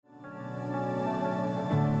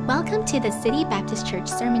Welcome to the City Baptist Church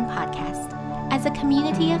Sermon Podcast. As a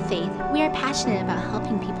community of faith, we are passionate about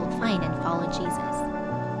helping people find and follow Jesus.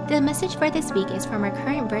 The message for this week is from our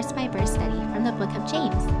current verse-by-verse study from the book of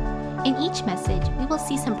James. In each message, we will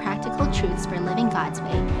see some practical truths for living God's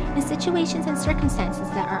way in situations and circumstances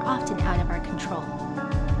that are often out of our control.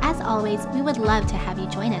 As always, we would love to have you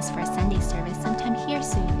join us for a Sunday service sometime here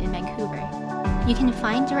soon in Vancouver. You can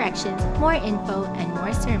find directions, more info, and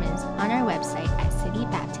more sermons on our website at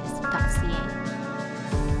citybaptist.ca.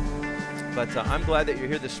 But I'm glad that you're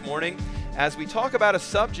here this morning as we talk about a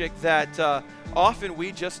subject that often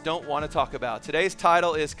we just don't want to talk about. Today's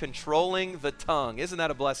title is Controlling the Tongue. Isn't that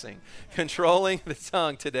a blessing? Controlling the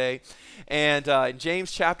tongue today. And in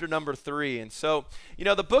James chapter number 3. And so, you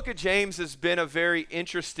know, the book of James has been a very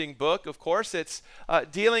interesting book. Of course, it's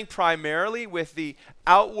dealing primarily with the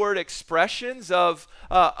outward expressions of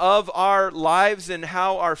our lives and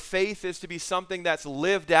how our faith is to be something that's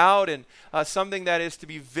lived out and something that is to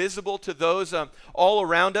be visible to those all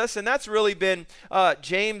around us. And that's really been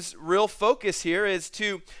James' real focus here, is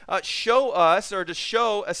to show us, or to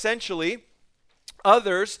show essentially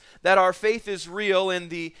others, that our faith is real in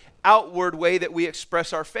the outward way that we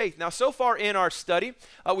express our faith. Now, so far in our study,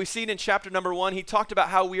 we've seen in chapter number 1, he talked about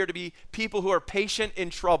how we are to be people who are patient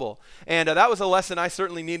in trouble. And that was a lesson I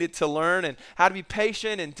certainly needed to learn, and how to be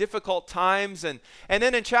patient in difficult times. And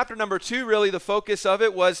then in chapter number 2, really the focus of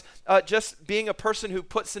it was just being a person who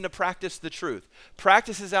puts into practice the truth,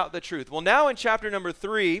 practices out the truth. Well, now in chapter number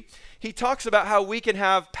 3, he talks about how we can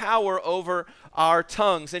have power over our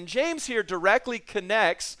tongues. And James here directly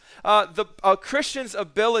connects a Christian's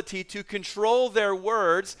ability to control their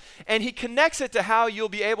words, and he connects it to how you'll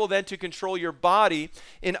be able then to control your body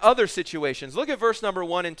in other situations. Look at verse number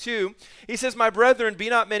 1 and 2. He says, "My brethren, be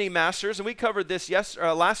not many masters," and we covered this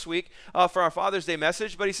last week for our Father's Day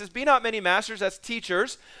message, but he says, "Be not many masters," as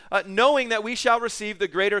teachers, knowing that we shall receive the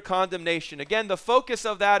greater condemnation. Again, the focus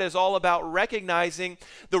of that is all about recognizing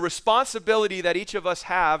the responsibility that each of us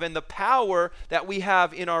have and the power that we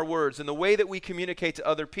have in our words and the way that we communicate to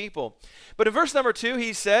other people. But in verse number 2,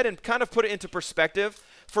 he said, and kind of put it into perspective,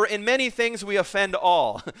 "For in many things we offend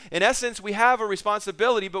all." In essence, we have a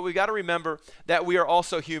responsibility, but we've got to remember that we are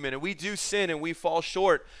also human, and we do sin, and we fall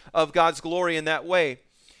short of God's glory in that way.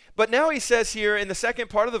 But now he says here in the second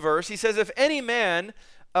part of the verse, he says, "If any man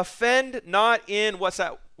offend not in," what's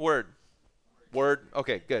that word? Word.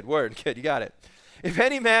 Okay, good. Word. Good. You got it. "If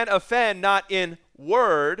any man offend not in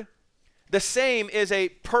word, the same is a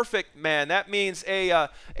perfect man." That means a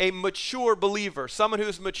mature believer, someone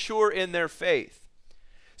who's mature in their faith.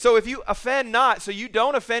 So if you offend not, so you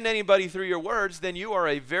don't offend anybody through your words, then you are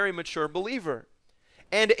a very mature believer,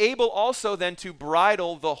 and able also then to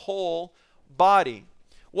bridle the whole body.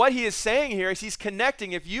 What he is saying here is he's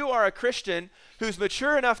connecting. If you are a Christian who's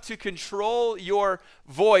mature enough to control your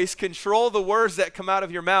voice, control the words that come out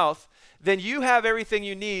of your mouth, then you have everything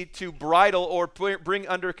you need to bridle or bring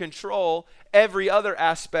under control every other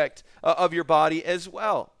aspect of your body as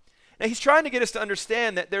well. Now, he's trying to get us to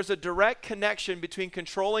understand that there's a direct connection between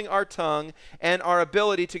controlling our tongue and our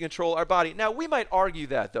ability to control our body. Now, we might argue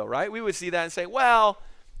that, though, right? We would see that and say, well,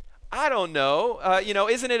 I don't know.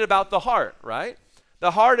 Isn't it about the heart, right?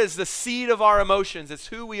 The heart is the seat of our emotions. It's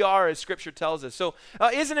who we are, as Scripture tells us. So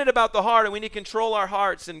isn't it about the heart, and we need to control our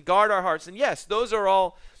hearts and guard our hearts? And yes, those are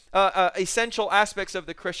all essential aspects of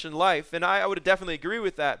the Christian life, and I would definitely agree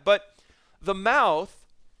with that. But the mouth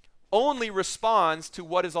only responds to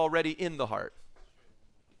what is already in the heart.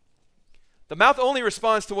 The mouth only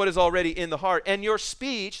responds to what is already in the heart. And your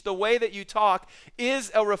speech, the way that you talk,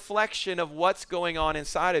 is a reflection of what's going on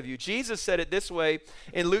inside of you. Jesus said it this way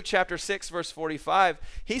in Luke chapter 6, verse 45.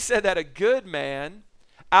 He said that a good man,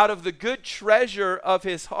 out of the good treasure of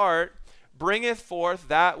his heart, bringeth forth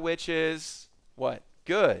that which is, what?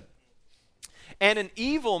 Good. And an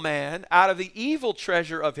evil man, out of the evil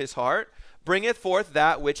treasure of his heart, bringeth forth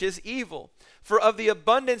that which is evil. For of the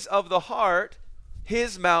abundance of the heart,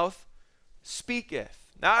 his mouth speaketh.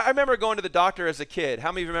 Now, I remember going to the doctor as a kid.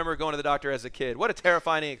 How many of you remember going to the doctor as a kid? What a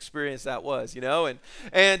terrifying experience that was, you know?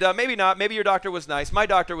 And maybe not. Maybe your doctor was nice. My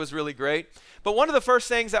doctor was really great. But one of the first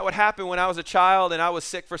things that would happen when I was a child and I was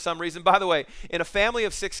sick for some reason, by the way, in a family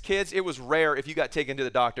of 6 kids, it was rare if you got taken to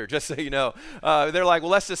the doctor, just so you know. They're like,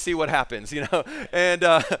 well, let's just see what happens, you know, and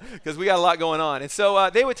because we got a lot going on. And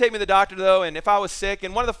so they would take me to the doctor, though, and if I was sick,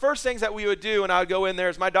 and one of the first things that we would do when I would go in there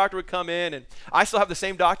is my doctor would come in, and I still have the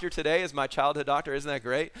same doctor today as my childhood doctor. Isn't that great?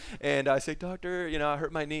 great. And I say, doctor, I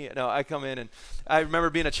hurt my knee. No, I come in, and I remember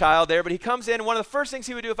being a child there, but he comes in, and one of the first things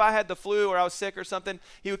he would do if I had the flu or I was sick or something,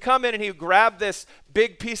 he would come in and he would grab this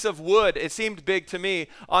big piece of wood. It seemed big to me,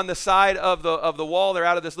 on the side of the wall there,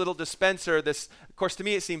 out of this little dispenser. Of course, to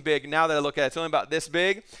me it seemed big. Now that I look at it, it's only about this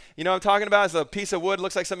big. You know what I'm talking about? It's a piece of wood,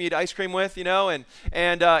 looks like something you eat ice cream with,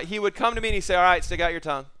 and he would come to me and he'd say, all right, stick out your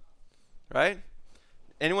tongue, right?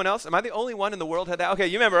 Anyone else? Am I the only one in the world had that? Okay,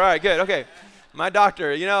 you remember. All right, good. Okay. My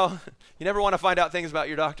doctor, you never want to find out things about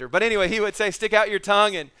your doctor. But anyway, he would say, stick out your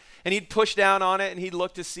tongue, and he'd push down on it, and he'd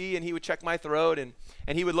look to see, and he would check my throat, and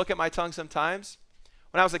he would look at my tongue sometimes.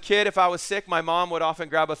 When I was a kid, if I was sick, my mom would often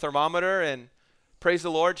grab a thermometer, and praise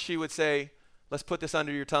the Lord, she would say, let's put this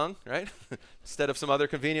under your tongue, right? Instead of some other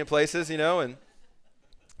convenient places, and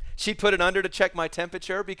she'd put it under to check my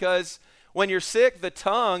temperature, because when you're sick, the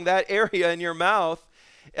tongue, that area in your mouth,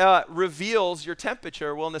 reveals your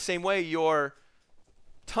temperature. Well, in the same way, your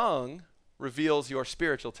tongue reveals your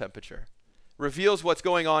spiritual temperature, reveals what's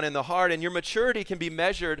going on in the heart, and your maturity can be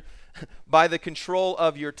measured by the control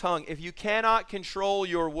of your tongue. If you cannot control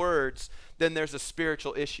your words, then there's a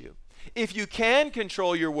spiritual issue. If you can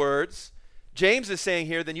control your words, James is saying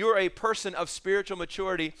here, then you are a person of spiritual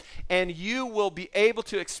maturity, and you will be able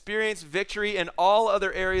to experience victory in all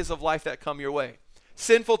other areas of life that come your way.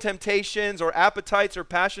 Sinful temptations or appetites or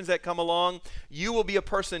passions that come along, you will be a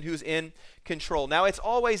person who's in control. Now, it's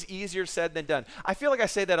always easier said than done. I feel like I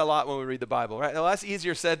say that a lot when we read the Bible, right? Well, that's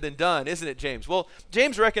easier said than done, isn't it, James? Well,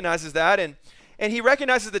 James recognizes that, and he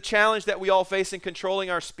recognizes the challenge that we all face in controlling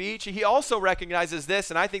our speech. He also recognizes this,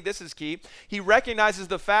 and I think this is key. He recognizes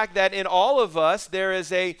the fact that in all of us, there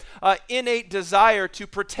is a innate desire to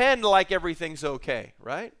pretend like everything's okay,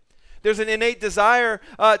 right? There's an innate desire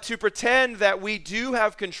to pretend that we do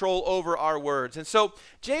have control over our words. And so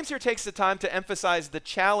James here takes the time to emphasize the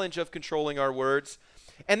challenge of controlling our words.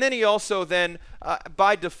 And then he also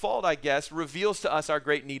by default, I guess, reveals to us our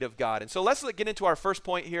great need of God. And so let's get into our first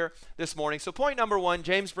point here this morning. So point number one,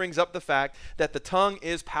 James brings up the fact that the tongue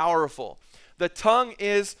is powerful. The tongue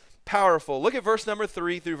is powerful. Look at verse number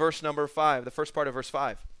 3 through verse number 5, the first part of verse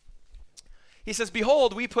 5. He says,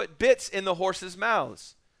 behold, we put bits in the horses'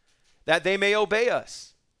 mouths, that they may obey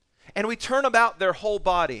us. And we turn about their whole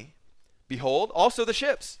body. Behold, also the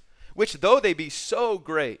ships, which though they be so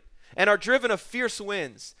great, and are driven of fierce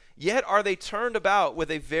winds, yet are they turned about with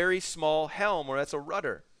a very small helm, or that's a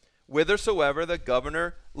rudder, whithersoever the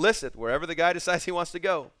governor listeth, wherever the guy decides he wants to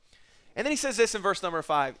go. And then he says this in verse number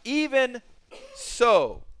 5, even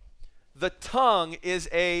so, the tongue is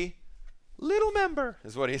a little member,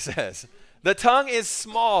 is what he says. The tongue is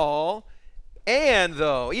small, and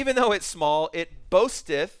even though it's small, it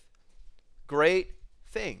boasteth great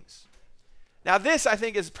things. Now this, I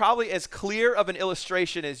think, is probably as clear of an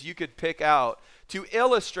illustration as you could pick out to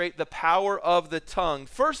illustrate the power of the tongue.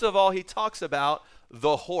 First of all, he talks about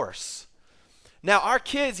the horse. Now our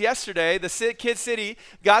kids yesterday, the Kid City,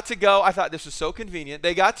 got to go, I thought this was so convenient,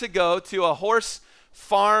 they got to go to a horse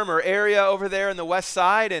farm or area over there in the west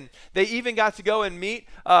side, and they even got to go and meet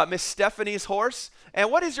Miss Stephanie's horse.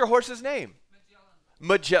 And what is your horse's name?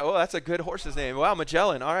 Magellan. Oh, that's a good horse's name. Wow,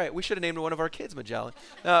 Magellan. All right, we should have named one of our kids Magellan.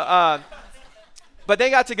 But they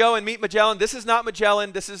got to go and meet Magellan. This is not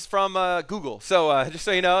Magellan. This is from Google. So just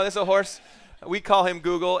so you know, this is a horse. We call him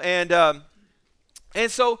Google. And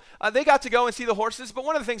so they got to go and see the horses. But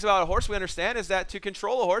one of the things about a horse we understand is that to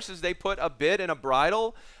control a horse is they put a bit and a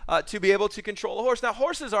bridle to be able to control a horse. Now,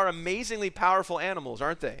 horses are amazingly powerful animals,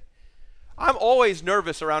 aren't they? I'm always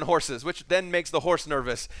nervous around horses, which then makes the horse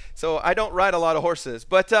nervous. So I don't ride a lot of horses.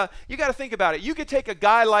 But you got to think about it. You could take a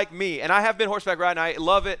guy like me, and I have been horseback riding. I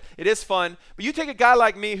love it. It is fun. But you take a guy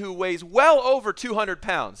like me who weighs well over 200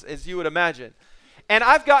 pounds, as you would imagine. And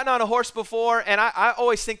I've gotten on a horse before, and I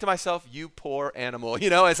always think to myself, you poor animal,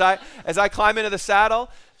 as I climb into the saddle.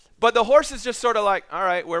 But the horse is just sort of like, all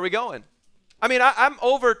right, where are we going? I mean, I'm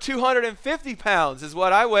over 250 pounds is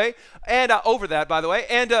what I weigh, and over that, by the way.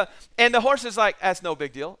 And the horse is like, that's no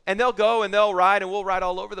big deal. And they'll go and they'll ride, and we'll ride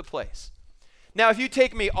all over the place. Now, if you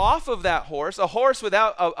take me off of that horse, a horse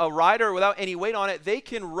without a rider, without any weight on it, they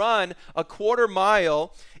can run a quarter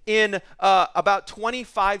mile in about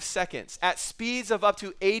 25 seconds at speeds of up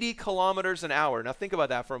to 80 kilometers an hour. Now, think about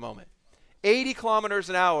that for a moment. 80 kilometers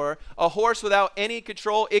an hour, a horse without any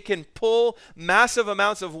control. It can pull massive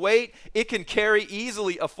amounts of weight. It can carry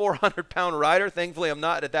easily a 400-pound rider. Thankfully, I'm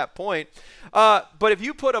not at that point. But if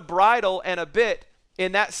you put a bridle and a bit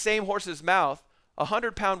in that same horse's mouth, a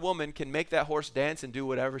 100-pound woman can make that horse dance and do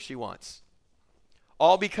whatever she wants.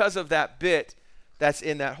 All because of that bit that's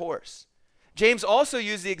in that horse. James also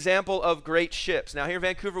used the example of great ships. Now here in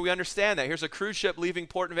Vancouver, we understand that. Here's a cruise ship leaving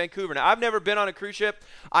port in Vancouver. Now I've never been on a cruise ship.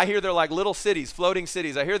 I hear they're like little cities, floating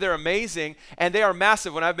cities. I hear they're amazing, and they are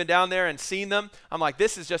massive. When I've been down there and seen them, I'm like,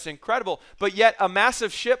 this is just incredible. But yet a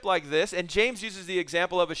massive ship like this, and James uses the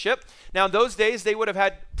example of a ship. Now in those days, they would have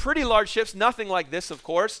had pretty large ships, nothing like this, of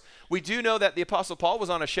course. We do know that the Apostle Paul was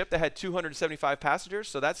on a ship that had 275 passengers,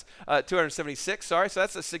 so that's 276, sorry. So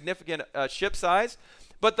that's a significant ship size.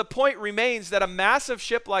 But the point remains that a massive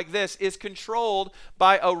ship like this is controlled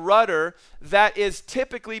by a rudder that is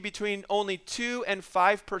typically between only 2 and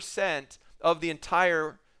 5% of the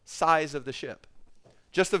entire size of the ship.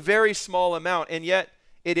 Just a very small amount, and yet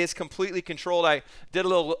it is completely controlled. I did a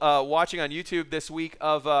little watching on YouTube this week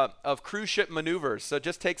of cruise ship maneuvers. So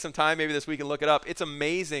just take some time maybe this week and look it up. It's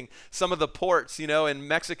amazing, some of the ports, in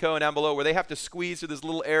Mexico and down below, where they have to squeeze through this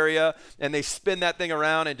little area and they spin that thing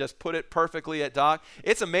around and just put it perfectly at dock.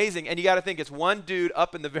 It's amazing. And you got to think it's one dude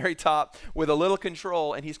up in the very top with a little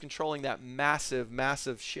control, and he's controlling that massive,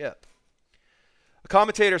 massive ship. A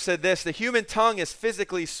commentator said this: the human tongue is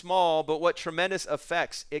physically small, but what tremendous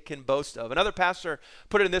effects it can boast of. Another pastor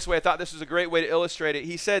put it in this way. I thought this was a great way to illustrate it.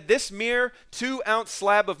 He said, this mere 2-ounce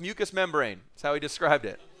slab of mucous membrane, that's how he described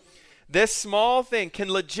it. This small thing can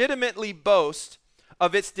legitimately boast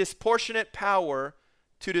of its disproportionate power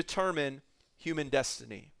to determine human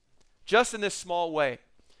destiny. Just in this small way.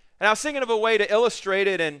 And I was thinking of a way to illustrate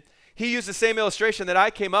it, and he used the same illustration that I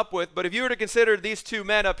came up with, but if you were to consider these two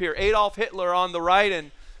men up here, Adolf Hitler on the right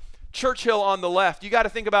and Churchill on the left, you got to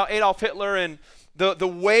think about Adolf Hitler and the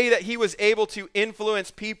way that he was able to influence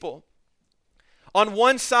people. On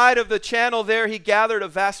one side of the channel there, he gathered a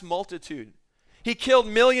vast multitude. He killed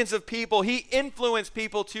millions of people. He influenced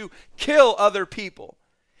people to kill other people.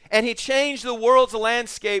 And he changed the world's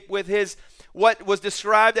landscape with his, what was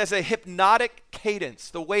described as a hypnotic cadence,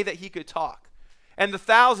 the way that he could talk. And the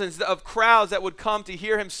thousands of crowds that would come to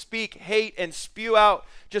hear him speak hate and spew out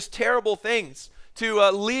just terrible things, to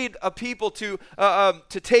lead a people to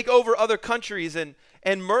take over other countries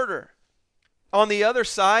and murder. On the other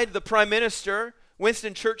side, the Prime Minister,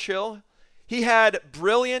 Winston Churchill, he had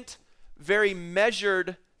brilliant, very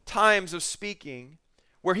measured times of speaking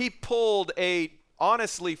where he pulled a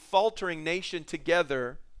honestly faltering nation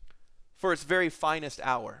together for its very finest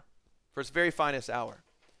hour. For its very finest hour.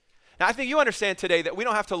 Now, I think you understand today that we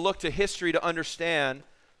don't have to look to history to understand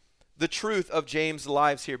the truth of James'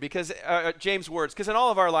 lives here, because James' words, because in all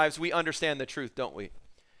of our lives we understand the truth, don't we?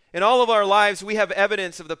 In all of our lives we have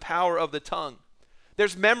evidence of the power of the tongue.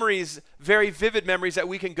 There's memories, very vivid memories that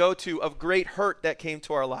we can go to of great hurt that came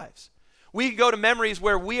to our lives. We can go to memories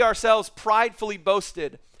where we ourselves pridefully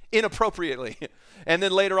boasted inappropriately, and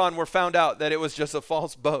then later on we're found out that it was just a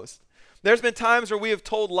false boast. There's been times where we have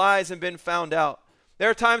told lies and been found out. There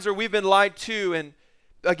are times where we've been lied to and,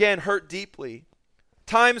 again, hurt deeply.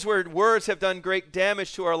 Times where words have done great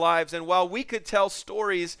damage to our lives. And while we could tell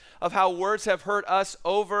stories of how words have hurt us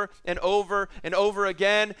over and over and over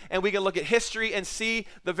again, and we can look at history and see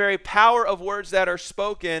the very power of words that are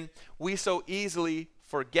spoken, we so easily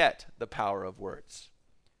forget the power of words.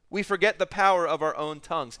 We forget the power of our own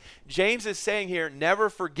tongues. James is saying here, never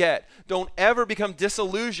forget. Don't ever become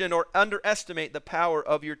disillusioned or underestimate the power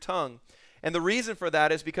of your tongue. And the reason for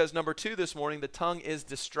that is because, number 2 this morning, the tongue is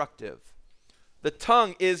destructive. The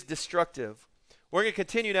tongue is destructive. We're going to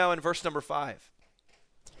continue now in verse number 5.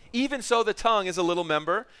 Even so the tongue is a little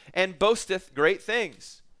member and boasteth great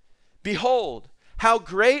things. Behold, how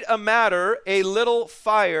great a matter a little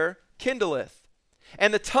fire kindleth.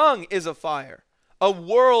 And the tongue is a fire, a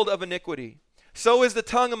world of iniquity. So is the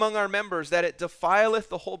tongue among our members, that it defileth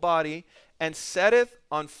the whole body, and setteth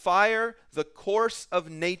on fire the course of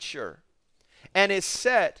nature, and is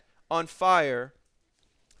set on fire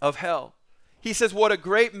of hell. He says, what a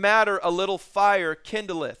great matter a little fire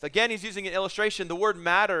kindleth. Again, he's using an illustration. The word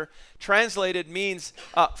matter translated means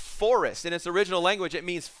forest. In its original language, it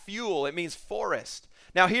means fuel. It means forest.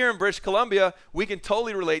 Now here in British Columbia, we can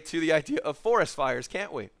totally relate to the idea of forest fires,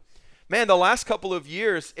 can't we? Man, the last couple of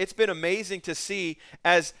years, it's been amazing to see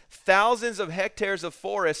as thousands of hectares of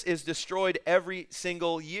forest is destroyed every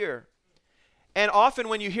single year. And often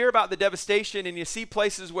when you hear about the devastation and you see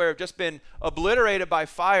places where have just been obliterated by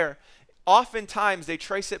fire, oftentimes they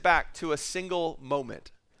trace it back to a single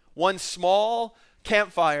moment. One small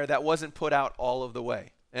campfire that wasn't put out all of the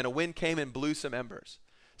way, and a wind came and blew some embers.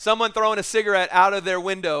 Someone throwing a cigarette out of their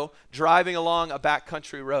window driving along a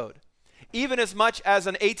backcountry road. Even as much as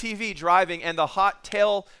an ATV driving and the hot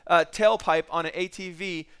tailpipe on an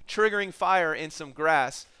ATV triggering fire in some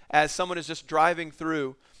grass as someone is just driving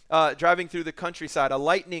through the countryside, a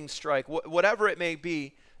lightning strike, whatever it may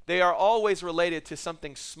be, they are always related to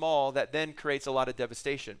something small that then creates a lot of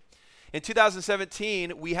devastation. In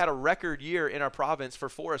 2017, we had a record year in our province for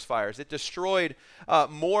forest fires. It destroyed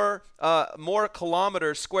more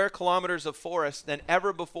kilometers, square kilometers of forest than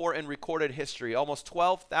ever before in recorded history. Almost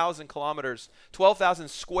 12,000 kilometers, 12,000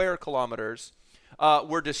 square kilometers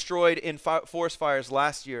were destroyed in forest fires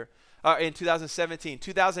last year, in 2017.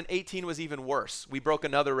 2018 was even worse. We broke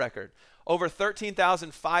another record. Over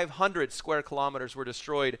 13,500 square kilometers were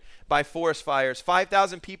destroyed by forest fires.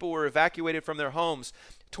 5,000 people were evacuated from their homes.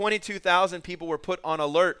 22,000 people were put on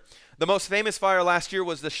alert. The most famous fire last year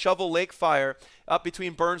was the Shovel Lake fire up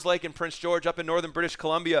between Burns Lake and Prince George up in northern British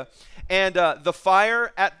Columbia. And the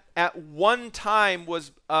fire at one time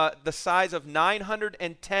was the size of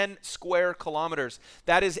 910 square kilometers.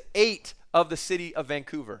 That is 8 of the city of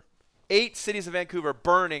Vancouver. 8 cities of Vancouver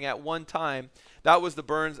burning at one time. That was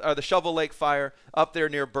the Shovel Lake fire up there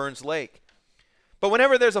near Burns Lake. But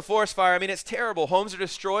whenever there's a forest fire, I mean, it's terrible. Homes are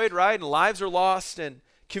destroyed, right? And lives are lost, and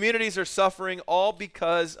communities are suffering, all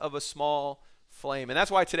because of a small flame. And that's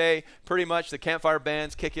why today, pretty much, the campfire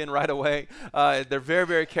bans kick in right away. They're very,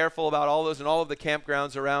 very careful about all those and all of the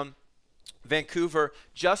campgrounds around Vancouver,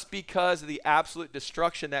 just because of the absolute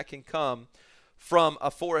destruction that can come from a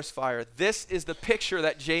forest fire. This is the picture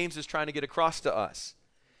that James is trying to get across to us.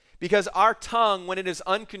 Because our tongue, when it is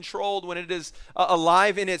uncontrolled, when it is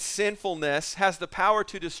alive in its sinfulness, has the power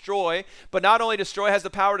to destroy, but not only destroy, has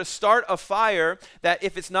the power to start a fire that,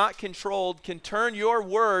 if it's not controlled, can turn your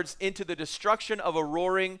words into the destruction of a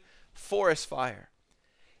roaring forest fire.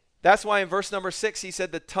 That's why in verse number 6, he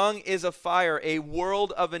said, the tongue is a fire, a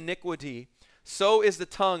world of iniquity. So is the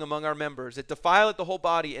tongue among our members. It defileth the whole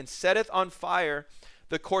body and setteth on fire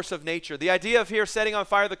the course of nature. The idea of here setting on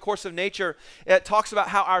fire the course of nature, it talks about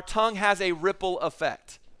how our tongue has a ripple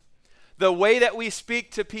effect. The way that we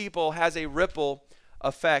speak to people has a ripple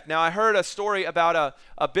effect. Now, I heard a story about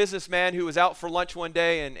a businessman who was out for lunch one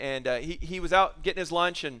day, and he was out getting his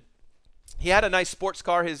lunch, and he had a nice sports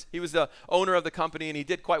car. He was the owner of the company, and he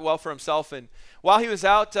did quite well for himself. And while he was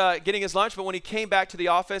out getting his lunch, but when he came back to the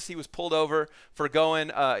office, he was pulled over for going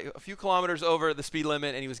a few kilometers over the speed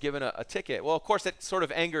limit, and he was given a ticket. Well, of course, that sort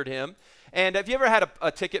of angered him. And have you ever had a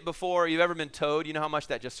ticket before? You've ever been towed? You know how much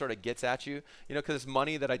that just sort of gets at you? You know, because it's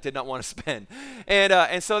money that I did not want to spend.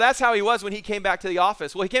 And so that's how he was when he came back to the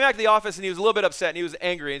office. Well, he came back to the office, and he was a little bit upset, and he was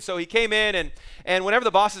angry. And so he came in, and whenever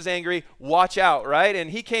the boss is angry, watch out, right? And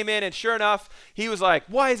he came in, and sure enough, he was like,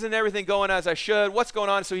 why isn't everything going as I should? What's going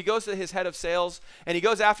on? So he goes to his head of sales, and he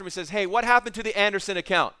goes after him and says, hey, what happened to the Anderson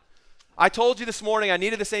account? I told you this morning I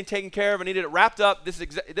needed this thing taken care of. I needed it wrapped up. This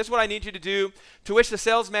is what I need you to do. To which the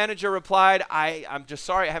sales manager replied, I'm just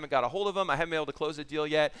sorry. I haven't got a hold of him. I haven't been able to close the deal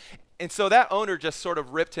yet. And so that owner just sort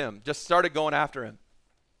of ripped him, just started going after him.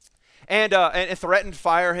 And threatened to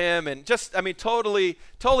fire him, and just, I mean, totally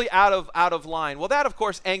out of line. Well, that, of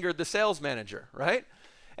course, angered the sales manager, right?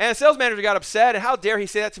 And the sales manager got upset, and how dare he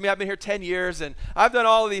say that to me? I've been here 10 years, and I've done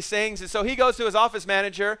all of these things. And so he goes to his office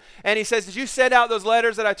manager, and he says, did you send out those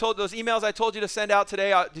letters that those emails I told you to send out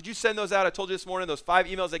today? Did you send those out? I told you this morning, those 5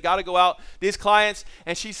 emails that got to go out, these clients.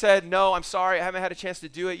 And she said, no, I'm sorry. I haven't had a chance to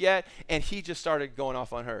do it yet. And he just started going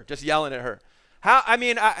off on her, just yelling at her.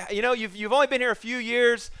 You've only been here a few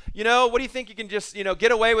years. What do you think you can just,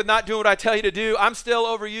 get away with not doing what I tell you to do? I'm still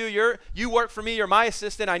over you. You work for me. You're my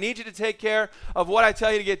assistant. I need you to take care of what I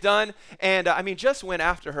tell you to get done. And just went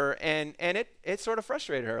after her, and it sort of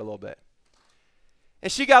frustrated her a little bit.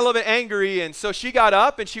 And she got a little bit angry, and so she got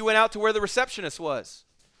up and she went out to where the receptionist was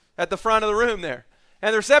at the front of the room there.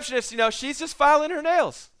 And the receptionist, she's just filing her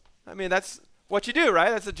nails. That's what you do, right?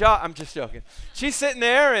 That's a job. I'm just joking. She's sitting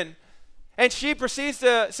there, and she proceeds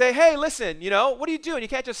to say, hey, listen, what are you doing? You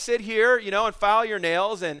can't just sit here, and file your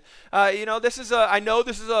nails. And, I know this is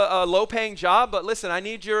a low-paying job, but listen, I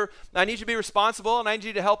need you to be responsible, and I need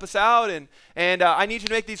you to help us out, and I need you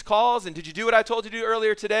to make these calls. And did you do what I told you to do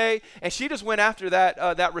earlier today? And she just went after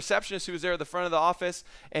that receptionist who was there at the front of the office,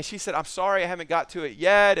 and she said, I'm sorry, I haven't got to it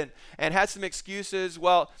yet, and had some excuses.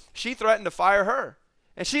 Well, she threatened to fire her.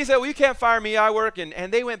 And she said, well, you can't fire me, I work.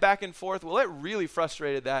 And they went back and forth. Well, it really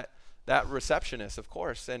frustrated that receptionist, of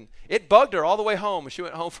course, and it bugged her all the way home. When she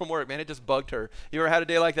went home from work, man, it just bugged her. You ever had a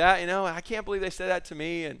day like that? I can't believe they said that to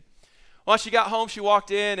me. And once she got home, she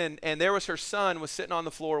walked in, and there was her son was sitting on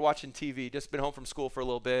the floor watching TV, just been home from school for a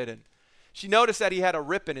little bit, and she noticed that he had a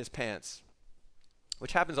rip in his pants,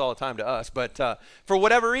 which happens all the time to us, but for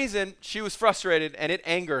whatever reason, she was frustrated, and it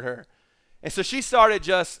angered her. And so she started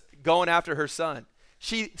just going after her son.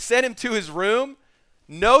 She sent him to his room.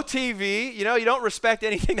 No TV. You don't respect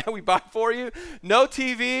anything that we buy for you. No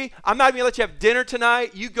TV. I'm not even going to let you have dinner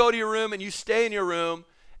tonight. You go to your room and you stay in your room.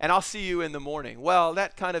 and I'll see you in the morning. Well,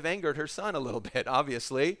 that kind of angered her son a little bit,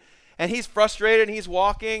 obviously. And he's frustrated, and he's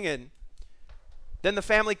walking, and then the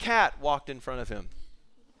family cat walked in front of him.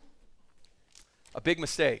 A big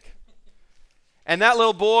mistake. And that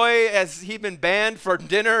little boy, as he'd been banned for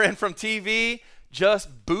dinner and from TV,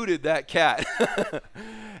 just booted that cat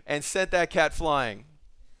and sent that cat flying.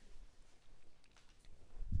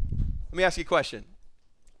 Let me ask you a question.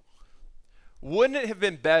 Wouldn't it have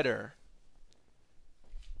been better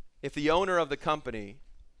if the owner of the company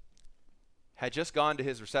had just gone to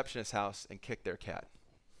his receptionist's house and kicked their cat?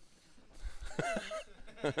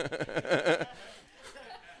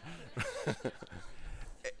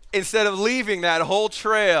 Instead of leaving that whole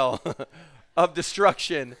trail of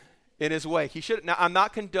destruction in his way. He should. Now, I'm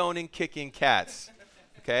not condoning kicking cats.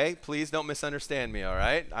 Okay? Please don't misunderstand me, all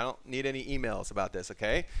right? I don't need any emails about this,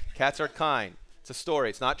 okay? Cats are kind. It's a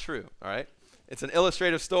story. It's not true, all right? It's an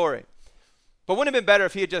illustrative story. But wouldn't it have been better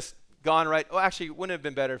if he had just gone right? Well, actually, wouldn't it have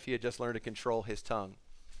been better if he had just learned to control his tongue?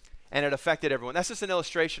 And it affected everyone. That's just an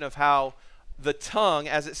illustration of how the tongue,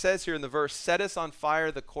 as it says here in the verse, setteth on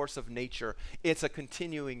fire the course of nature. It's a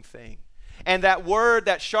continuing thing. And that word,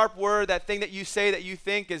 that sharp word, that thing that you say that you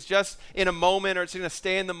think is just in a moment or it's going to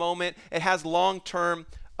stay in the moment, it has long-term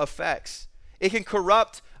effects. It can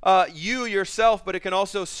corrupt you yourself, but it can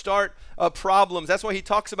also start problems. That's why he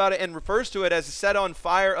talks about it and refers to it as set on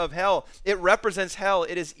fire of hell. It represents hell.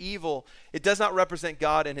 It is evil. It does not represent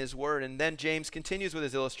God and his word. And then James continues with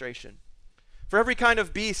his illustration. For every kind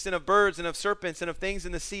of beast and of birds and of serpents and of things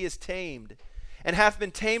in the sea is tamed, and hath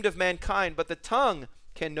been tamed of mankind, but the tongue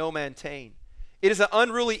can no man tame. It is an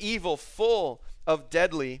unruly evil full of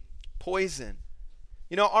deadly poison.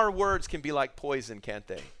 You know, our words can be like poison, can't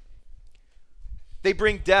they? They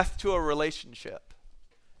bring death to a relationship.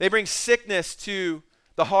 They bring sickness to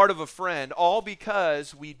the heart of a friend, all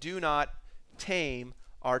because we do not tame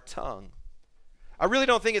our tongue. I really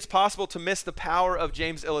don't think it's possible to miss the power of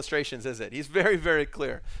James' illustrations, is it? He's very, very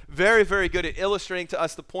clear. Very, very good at illustrating to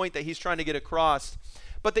us the point that he's trying to get across.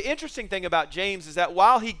 But the interesting thing about James is that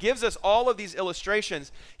while he gives us all of these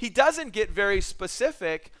illustrations, he doesn't get very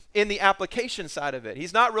specific in the application side of it.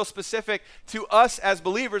 He's not real specific to us as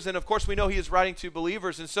believers, and of course we know he is writing to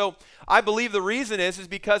believers. And so I believe the reason is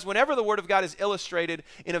because whenever the Word of God is illustrated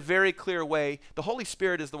in a very clear way, the Holy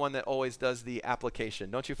Spirit is the one that always does the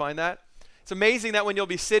application. Don't you find that? It's amazing that when you'll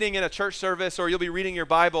be sitting in a church service or you'll be reading your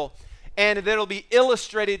Bible, and then it'll be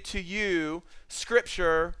illustrated to you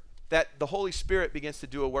Scripture, that the Holy Spirit begins to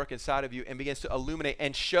do a work inside of you and begins to illuminate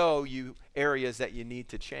and show you areas that you need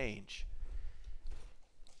to change.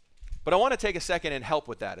 But I want to take a second and help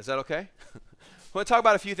with that. Is that okay? I want to talk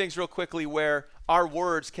about a few things real quickly where our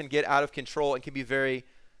words can get out of control and can be very,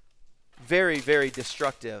 very, very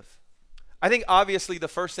destructive. I think obviously the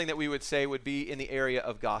first thing that we would say would be in the area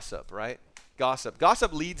of gossip, right? Gossip.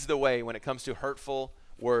 Gossip leads the way when it comes to hurtful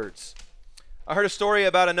words. I heard a story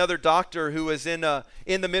about another doctor who was in the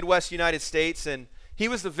Midwest United States, and he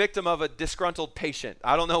was the victim of a disgruntled patient.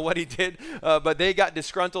 I don't know what he did, but they got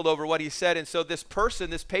disgruntled over what he said. And so this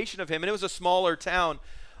patient of him, and it was a smaller town,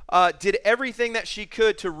 did everything that she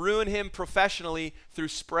could to ruin him professionally through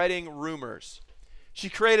spreading rumors. She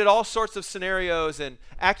created all sorts of scenarios and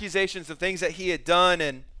accusations of things that he had done,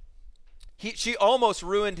 and she almost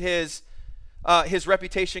ruined his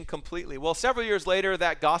reputation completely. Well, several years later,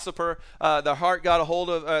 that gossiper, God got a hold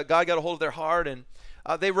of their heart, and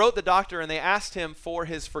they wrote the doctor and they asked him for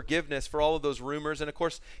his forgiveness for all of those rumors. And of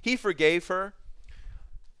course, he forgave her,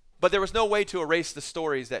 but there was no way to erase the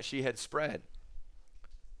stories that she had spread.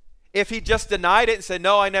 If he just denied it and said,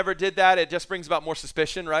 no, I never did that, it just brings about more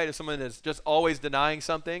suspicion, right? If someone is just always denying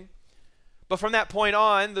something. But from that point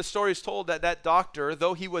on, the story is told that that doctor,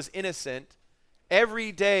 though he was innocent,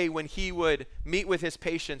 every day when he would meet with his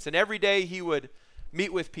patients and every day he would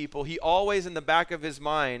meet with people, he always in the back of his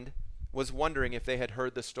mind was wondering if they had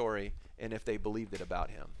heard the story and if they believed it about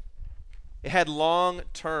him. It had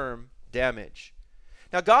long-term damage.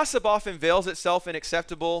 Now, gossip often veils itself in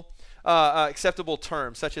acceptable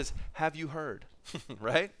terms, such as, have you heard?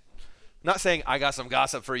 Right? Not saying, I got some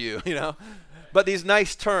gossip for you, but these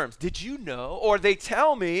nice terms. Did you know? Or they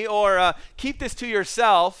tell me, or keep this to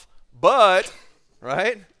yourself, but,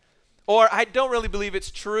 right? Or I don't really believe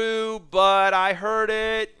it's true, but I heard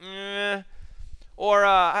it. Or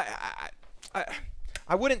I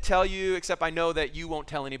wouldn't tell you, except I know that you won't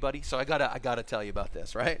tell anybody, so I gotta tell you about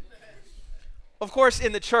this, right? Of course,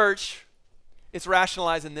 in the church, it's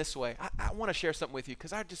rationalized in this way. I want to share something with you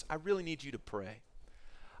because I really need you to pray.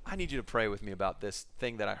 I need you to pray with me about this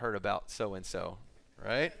thing that I heard about so-and-so,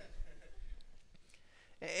 right?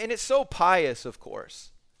 And it's so pious, of course.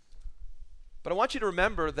 But I want you to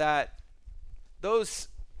remember that those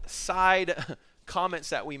side comments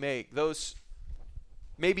that we make, those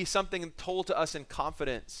maybe something told to us in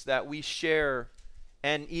confidence that we share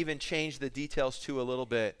and even change the details to a little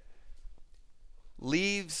bit,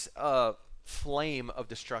 leaves a flame of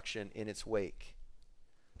destruction in its wake.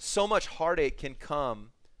 So much heartache can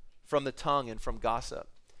come from the tongue and from gossip.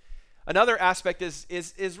 Another aspect is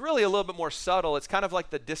really a little bit more subtle. It's kind of like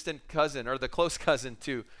the distant cousin or the close cousin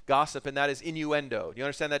to gossip, and that is innuendo. Do you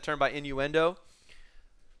understand that term by innuendo?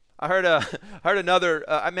 I heard another.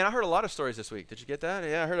 I heard a lot of stories this week. Did you get that?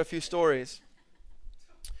 Yeah, I heard a few stories.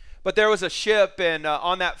 But there was a ship, and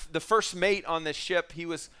the first mate on this ship, he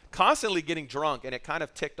was constantly getting drunk, and it kind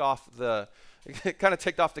of ticked off the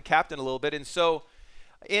captain a little bit. And so,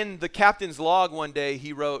 in the captain's log one day,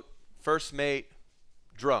 he wrote, "First mate,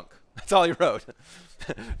 drunk." That's all he wrote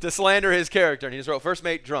to slander his character. And he just wrote, "First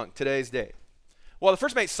mate, drunk, today's date." Well, the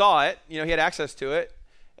first mate saw it. He had access to it,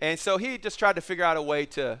 and so he just tried to figure out a way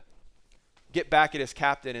to get back at his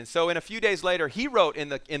captain. And so, in a few days later, he wrote in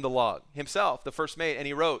the log himself, the first mate, and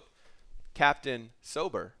he wrote, "Captain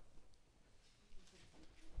sober."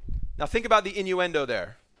 Now think about the innuendo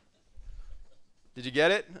there. Did you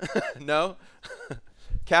get it? No?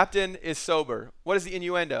 Captain is sober. What is the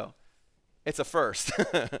innuendo? It's a first.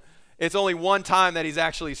 It's only one time that he's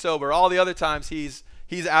actually sober. All the other times he's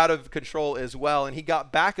out of control as well, and he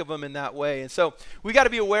got back of him in that way. And so we got to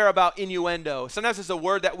be aware about innuendo. Sometimes it's a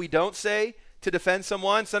word that we don't say to defend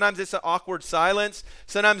someone. Sometimes it's an awkward silence.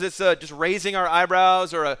 Sometimes it's just raising our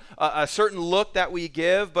eyebrows or a certain look that we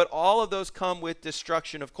give, but all of those come with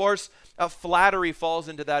destruction. Of course, flattery falls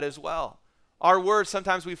into that as well. Our words,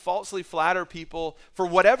 sometimes we falsely flatter people for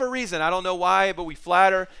whatever reason. I don't know why, but we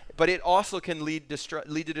flatter, but it also can lead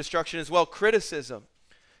to destruction as well. Criticism.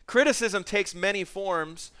 Criticism takes many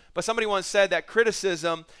forms, but somebody once said that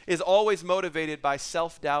criticism is always motivated by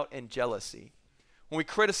self-doubt and jealousy. When we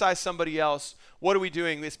criticize somebody else, what are we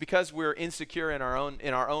doing? It's because we're insecure in our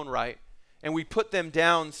own right, and we put them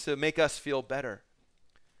down to make us feel better.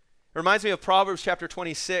 It reminds me of Proverbs chapter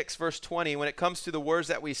 26, verse 20. When it comes to the words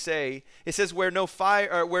that we say, it says, where no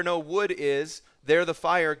wood is, there the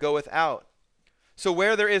fire goeth out. So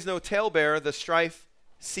where there is no talebearer, the strife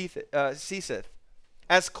ceaseth.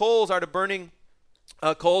 As coals are to burning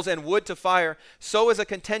coals and wood to fire, so is a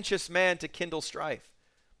contentious man to kindle strife.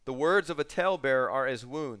 The words of a talebearer are as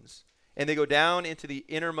wounds, and they go down into the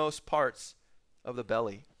innermost parts of the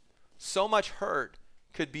belly. So much hurt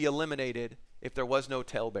could be eliminated if there was no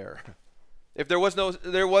talebearer. If there was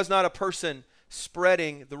not a person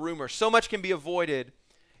spreading the rumor. So much can be avoided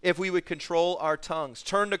if we would control our tongues,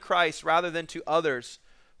 turn to Christ rather than to others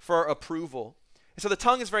for approval. And so the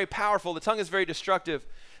tongue is very powerful. The tongue is very destructive.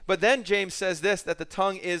 But then James says this, that the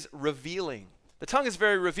tongue is revealing. The tongue is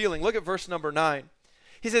very revealing. Look at verse number 9.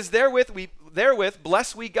 He says, therewith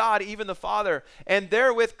bless we God, even the Father, and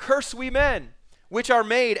therewith curse we men, which are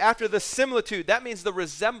made after the similitude. That means the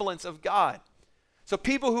resemblance of God. So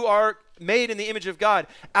people who are made in the image of God,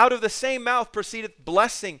 out of the same mouth proceedeth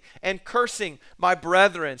blessing and cursing, my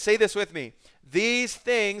brethren. Say this with me. These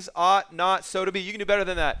things ought not so to be. You can do better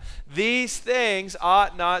than that. These things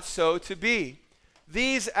ought not so to be.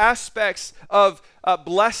 These aspects of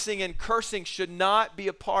blessing and cursing should not be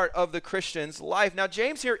a part of the Christian's life. Now,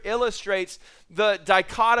 James here illustrates the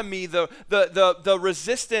dichotomy, the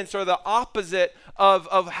resistance or the opposite of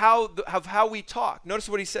how we talk. Notice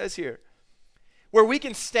what he says here. Where we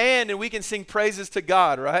can stand and we can sing praises to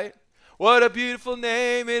God, right? What a beautiful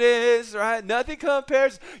name it is, right? Nothing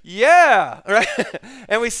compares. Yeah, right?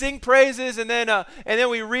 And we sing praises, and then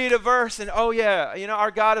we read a verse, and oh yeah,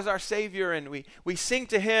 our God is our Savior, and we sing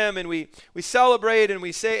to Him, and we celebrate, and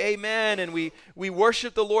we say amen, and we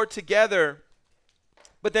worship the Lord together.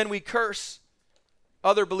 But then we curse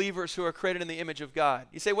other believers who are created in the image of God.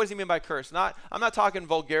 You say, what does he mean by curse? I'm not talking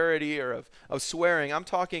vulgarity or of swearing. I'm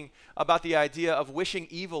talking about the idea of wishing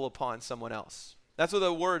evil upon someone else. That's what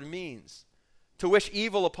the word means, to wish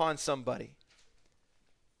evil upon somebody.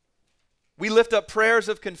 We lift up prayers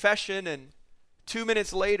of confession, and 2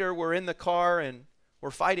 minutes later, we're in the car and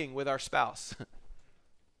we're fighting with our spouse.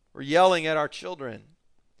 We're yelling at our children.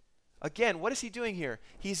 Again, what is he doing here?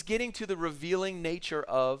 He's getting to the revealing nature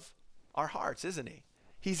of our hearts, isn't he?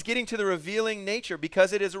 He's getting to the revealing nature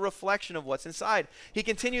because it is a reflection of what's inside. He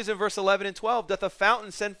continues in verse 11 and 12, doth a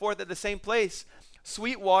fountain send forth at the same place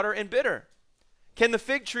sweet water and bitter? Can the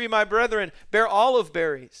fig tree, my brethren, bear olive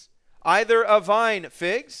berries, either a vine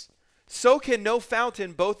figs? So can no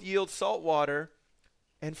fountain both yield salt water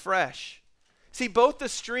and fresh. See, both the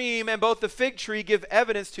stream and both the fig tree give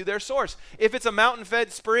evidence to their source. If it's a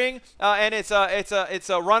mountain-fed spring and it's a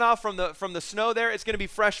runoff from the snow there, it's going to be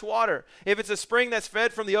fresh water. If it's a spring that's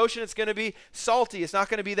fed from the ocean, it's going to be salty. It's not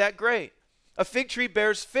going to be that great. A fig tree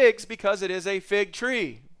bears figs because it is a fig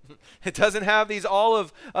tree. It doesn't have these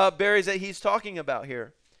olive berries that he's talking about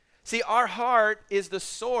here. See, our heart is the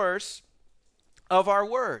source of our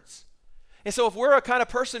words. And so if we're a kind of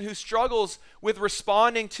person who struggles with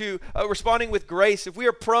responding with grace, if we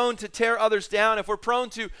are prone to tear others down, if we're prone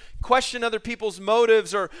to question other people's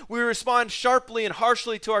motives, or we respond sharply and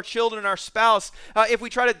harshly to our children and our spouse, if we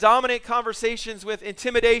try to dominate conversations with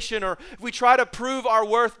intimidation, or if we try to prove our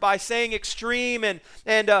worth by saying extreme and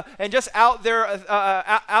just out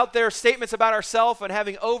there statements about ourselves and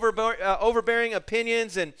having overbearing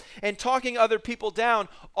opinions and talking other people down,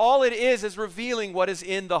 all it is revealing what is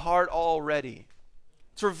in the heart already.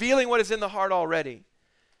 It's revealing what is in the heart already.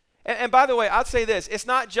 And by the way, I'd say this, it's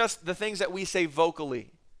not just the things that we say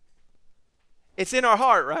vocally. It's in our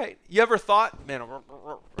heart, right? You ever thought, man,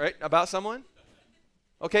 right, about someone?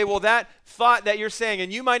 Okay, well, that thought that you're saying,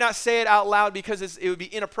 and you might not say it out loud because it would be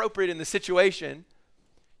inappropriate in the situation.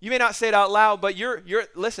 You may not say it out loud, but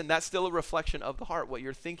listen, that's still a reflection of the heart, what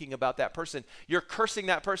you're thinking about that person. You're cursing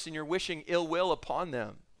that person. You're wishing ill will upon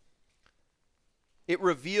them. It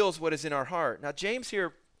reveals what is in our heart. Now, James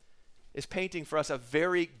here is painting for us a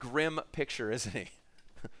very grim picture, isn't he?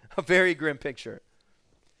 A very grim picture.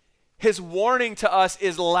 His warning to us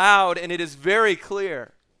is loud and it is very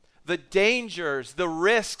clear. The dangers, the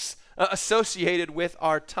risks associated with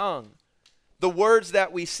our tongue, the words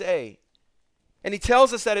that we say. And he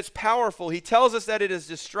tells us that it's powerful. He tells us that it is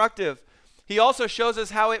destructive. He also shows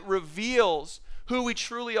us how it reveals who we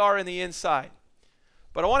truly are in the inside.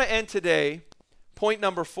 But I want to end today, point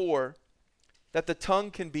number 4, that the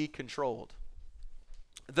tongue can be controlled.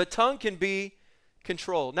 The tongue can be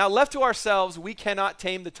controlled. Now, left to ourselves, we cannot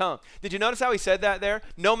tame the tongue. Did you notice how he said that there?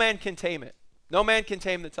 No man can tame it. No man can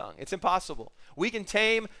tame the tongue. It's impossible. We can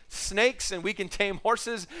tame snakes, and we can tame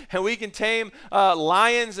horses, and we can tame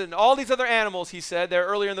lions and all these other animals, he said there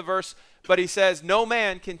earlier in the verse. But he says, no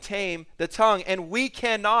man can tame the tongue, and we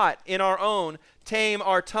cannot in our own tame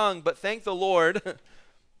our tongue. But thank the Lord,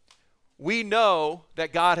 we know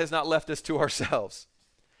that God has not left us to ourselves.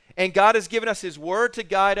 And God has given us his word to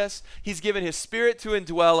guide us. He's given his spirit to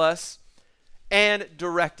indwell us and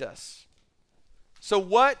direct us. So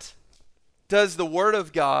what does the word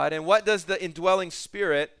of God and what does the indwelling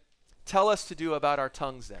spirit tell us to do about our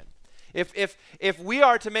tongues then? If we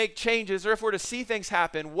are to make changes, or if we're to see things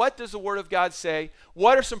happen, what does the word of God say?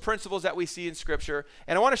 What are some principles that we see in Scripture?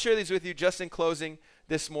 And I want to share these with you just in closing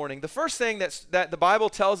this morning. The first thing that the Bible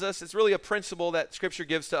tells us, it's really a principle that Scripture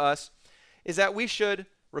gives to us, is that we should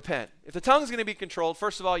repent. If the tongue is going to be controlled,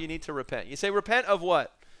 first of all, you need to repent. You say, repent of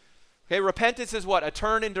what? Okay, repentance is what? A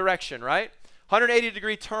turn in direction, right?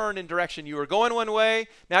 180-degree turn in direction. You were going one way,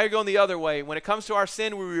 now you're going the other way. When it comes to our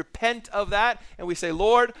sin, we repent of that, and we say,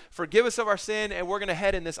 Lord, forgive us of our sin, and we're going to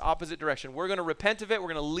head in this opposite direction. We're going to repent of it.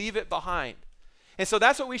 We're going to leave it behind. And so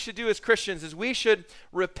that's what we should do as Christians, is we should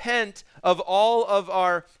repent of all of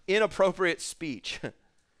our inappropriate speech.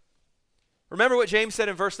 Remember what James said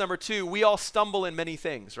in verse number 2, we all stumble in many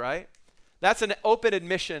things, right? That's an open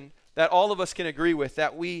admission that all of us can agree with,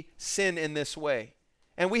 that we sin in this way.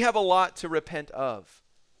 And we have a lot to repent of.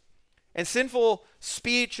 And sinful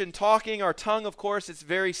speech and talking, our tongue, of course, it's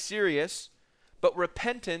very serious. But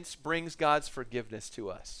repentance brings God's forgiveness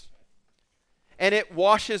to us. And it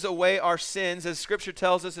washes away our sins, as Scripture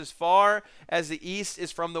tells us, as far as the east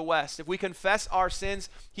is from the west. If we confess our sins,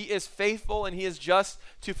 he is faithful and he is just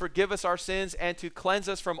to forgive us our sins and to cleanse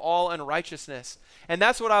us from all unrighteousness. And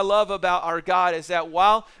that's what I love about our God, is that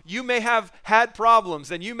while you may have had problems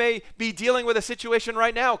and you may be dealing with a situation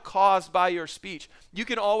right now caused by your speech, you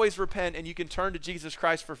can always repent and you can turn to Jesus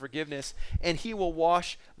Christ for forgiveness, and he will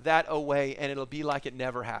wash that away and it'll be like it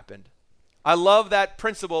never happened. I love that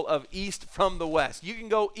principle of east from the west. You can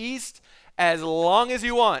go east as long as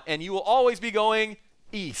you want, and you will always be going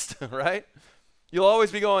east, right? You'll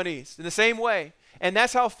always be going east in the same way. And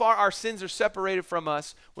that's how far our sins are separated from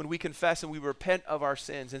us when we confess and we repent of our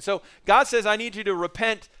sins. And so God says, I need you to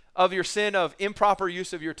repent of your sin of improper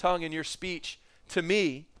use of your tongue and your speech to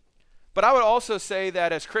me. But I would also say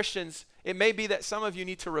that as Christians, it may be that some of you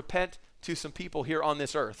need to repent to some people here on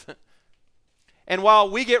this earth. And while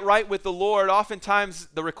we get right with the Lord, oftentimes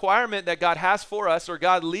the requirement that God has for us, or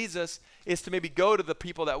God leads us, is to maybe go to the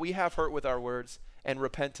people that we have hurt with our words and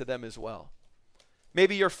repent to them as well.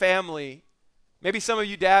 Maybe your family, maybe some of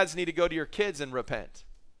you dads need to go to your kids and repent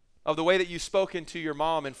of the way that you've spoken to your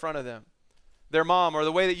mom in front of them. their mom, or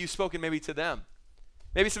the way that you've spoken maybe to them.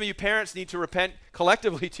 Maybe some of you parents need to repent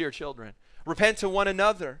collectively to your children. Repent to one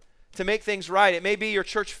another to make things right. It may be your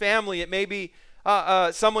church family. It may be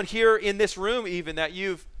someone here in this room even that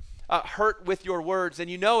you've hurt with your words, and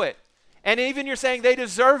you know it. And even you're saying they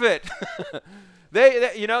deserve it.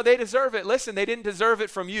 They deserve it. Listen, they didn't deserve it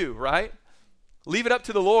from you, right? Leave it up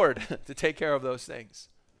to the Lord to take care of those things.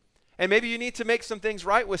 And maybe you need to make some things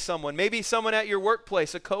right with someone. Maybe someone at your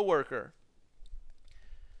workplace, a coworker.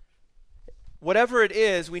 Whatever it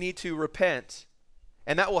is, we need to repent,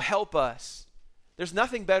 and that will help us. There's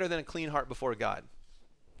nothing better than a clean heart before God.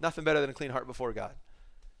 Nothing better than a clean heart before God.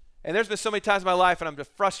 And there's been so many times in my life, and I'm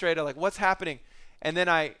just frustrated, like, what's happening? And then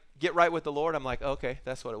I get right with the Lord. I'm like, okay,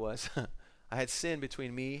 that's what it was. I had sin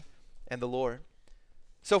between me and the Lord.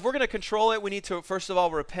 So if we're going to control it, we need to, first of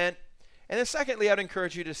all, repent. And then secondly, I'd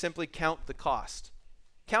encourage you to simply count the cost.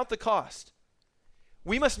 Count the cost.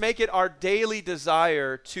 We must make it our daily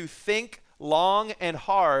desire to think long and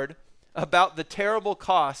hard about the terrible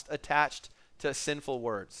cost attached to sinful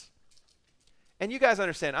words. And you guys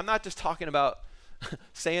understand, I'm not just talking about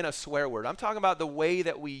saying a swear word. I'm talking about the way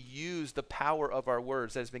that we use the power of our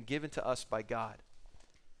words that has been given to us by God.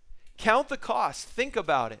 Count the cost. Think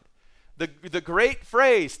about it. The great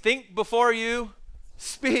phrase, think before you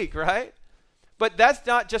speak, right? But that's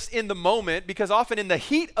not just in the moment, because often in the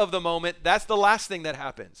heat of the moment, that's the last thing that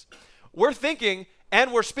happens. We're thinking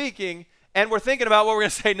and we're speaking and we're thinking about what we're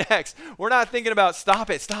going to say next. We're not thinking about stop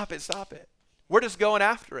it. We're just going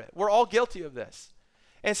after it. We're all guilty of this.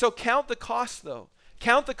 And so count the cost, though.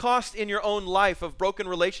 Count the cost in your own life of broken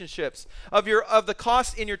relationships, of the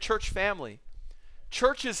cost in your church family.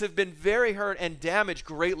 Churches have been very hurt and damaged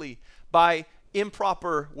greatly by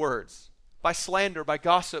improper words, by slander, by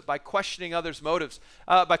gossip, by questioning others' motives,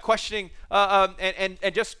 by questioning and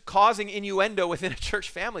just causing innuendo within a church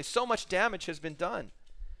family. So much damage has been done.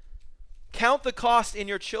 Count the cost in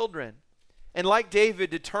your children, and like David,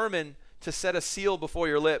 determine to set a seal before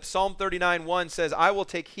your lips. Psalm 39:1 says, I will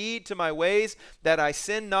take heed to my ways, that I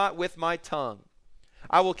sin not with my tongue.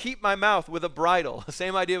 I will keep my mouth with a bridle.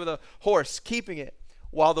 Same idea with a horse, keeping it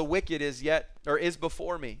while the wicked is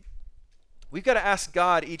before me. We've got to ask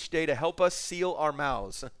God each day to help us seal our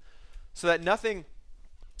mouths so that nothing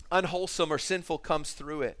unwholesome or sinful comes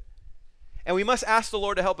through it. And we must ask the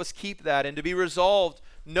Lord to help us keep that, and to be resolved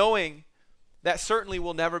knowing that certainly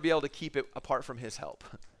we'll never be able to keep it apart from his help.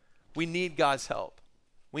 We need God's help.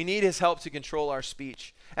 We need his help to control our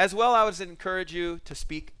speech. As well, I would encourage you to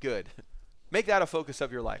speak good. Make that a focus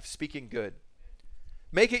of your life, speaking good.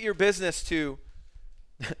 Make it your business to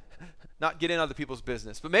not get in other people's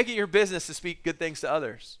business, but make it your business to speak good things to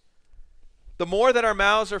others. The more that our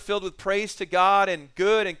mouths are filled with praise to God and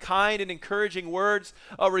good and kind and encouraging words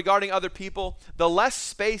regarding other people, the less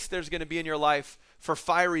space there's going to be in your life for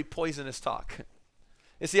fiery, poisonous talk.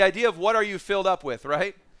 It's the idea of what are you filled up with,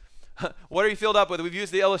 right? What are you filled up with? We've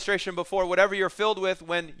used the illustration before. Whatever you're filled with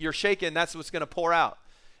when you're shaken, that's what's going to pour out.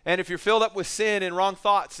 And if you're filled up with sin and wrong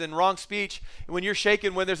thoughts and wrong speech, when you're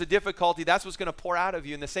shaken, when there's a difficulty, that's what's going to pour out of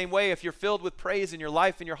you. In the same way, if you're filled with praise in your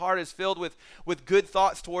life and your heart is filled with good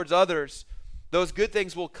thoughts towards others, those good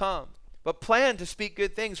things will come. But plan to speak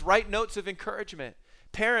good things. Write notes of encouragement.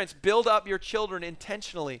 Parents, build up your children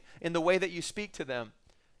intentionally in the way that you speak to them.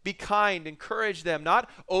 Be kind, encourage them, not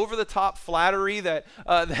over-the-top flattery that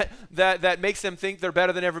makes them think they're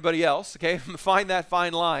better than everybody else, okay? Find that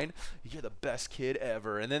fine line. You're the best kid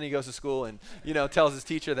ever. And then he goes to school and, tells his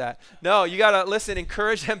teacher that. No, you got to listen,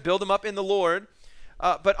 encourage them, build them up in the Lord.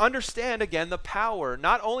 But understand, again, the power.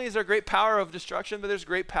 Not only is there great power of destruction, but there's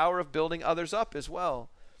great power of building others up as well.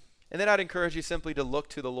 And then I'd encourage you simply to look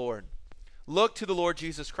to the Lord. Look to the Lord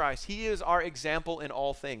Jesus Christ. He is our example in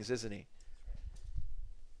all things, isn't he?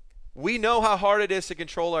 We know how hard it is to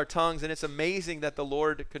control our tongues, and it's amazing that the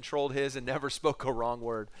Lord controlled his and never spoke a wrong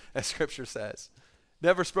word, as Scripture says.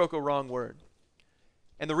 Never spoke a wrong word.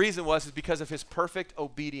 And the reason is because of his perfect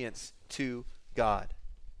obedience to God.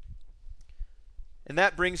 And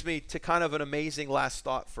that brings me to kind of an amazing last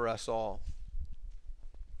thought for us all.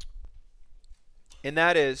 And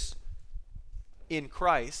that is, in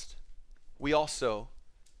Christ, we also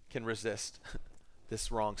can resist this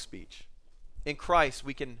wrong speech. In Christ,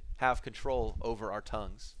 we can have control over our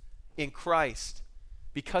tongues. In Christ,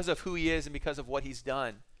 because of who he is and because of what he's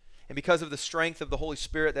done, and because of the strength of the Holy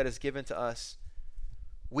Spirit that is given to us,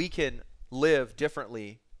 we can live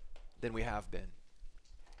differently than we have been.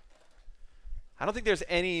 I don't think there's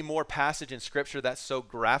any more passage in Scripture that's so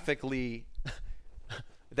graphically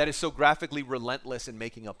that is so graphically relentless in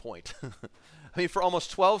making a point. I mean, for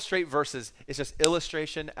almost 12 straight verses, it's just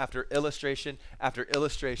illustration after illustration after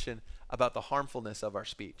illustration about the harmfulness of our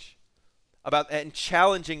speech, and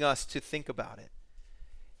challenging us to think about it.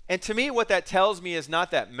 And to me, what that tells me is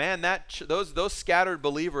not that, man, those scattered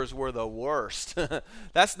believers were the worst.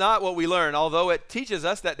 That's not what we learn, although it teaches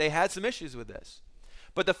us that they had some issues with this.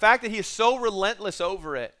 But the fact that he is so relentless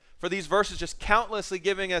over it, for these verses just countlessly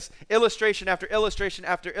giving us illustration after illustration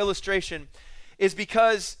after illustration, is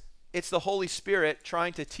because it's the Holy Spirit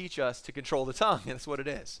trying to teach us to control the tongue, and that's what it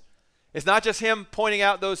is. It's not just him pointing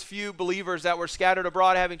out those few believers that were scattered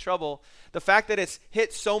abroad having trouble. The fact that it's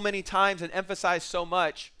hit so many times and emphasized so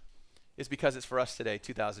much is because it's for us today,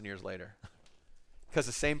 2,000 years later. Because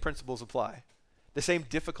the same principles apply. The same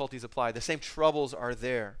difficulties apply. The same troubles are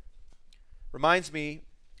there. Reminds me,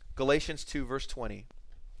 Galatians 2, verse 20,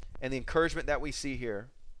 and the encouragement that we see here.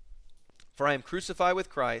 For I am crucified with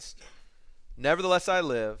Christ, nevertheless I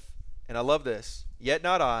live, and I love this, yet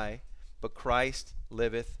not I, but Christ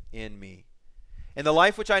liveth in me. And the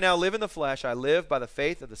life which I now live in the flesh, I live by the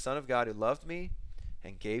faith of the Son of God who loved me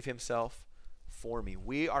and gave himself for me.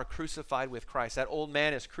 We are crucified with Christ. That old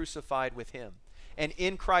man is crucified with him. And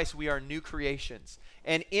in Christ we are new creations.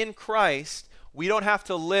 And in Christ we don't have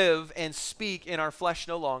to live and speak in our flesh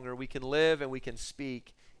no longer. We can live and we can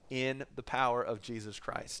speak in the power of Jesus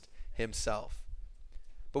Christ himself.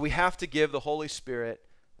 But we have to give the Holy Spirit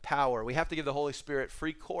power. We have to give the Holy Spirit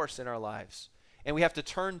free course in our lives. And we have to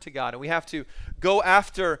turn to God, and we have to go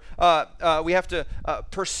after, we have to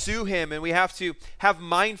pursue him, and we have to have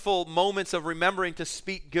mindful moments of remembering to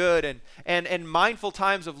speak good, and mindful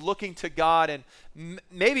times of looking to God, and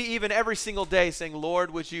maybe even every single day saying, Lord,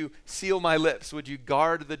 would you seal my lips? Would you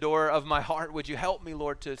guard the door of my heart? Would you help me,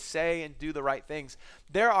 Lord, to say and do the right things?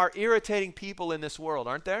 There are irritating people in this world,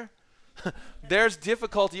 aren't there? There's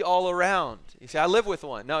difficulty all around. You say, I live with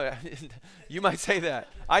one. No, you might say that.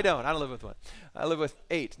 I don't live with one. I live with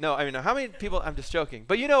 8. No, I mean, how many people? I'm just joking.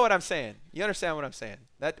 But you know what I'm saying. You understand what I'm saying.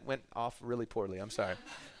 That went off really poorly. I'm sorry.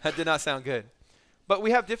 That did not sound good. But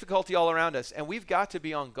we have difficulty all around us, and we've got to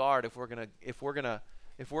be on guard if we're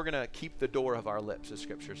gonna keep the door of our lips, as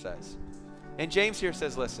Scripture says. And James here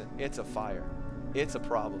says, listen, it's a fire. It's a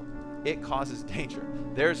problem. It causes danger.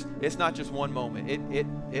 It's not just one moment.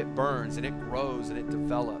 It burns and it grows and it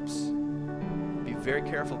develops. Be very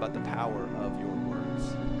careful about the power of your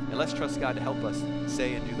words. And let's trust God to help us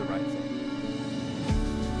say and do the right thing.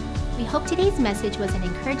 We hope today's message was an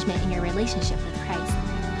encouragement in your relationship with Christ.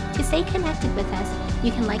 To stay connected with us,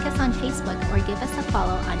 you can like us on Facebook or give us a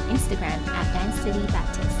follow on Instagram at Van City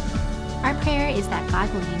Baptist. Our prayer is that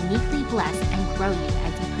God will uniquely bless and grow you as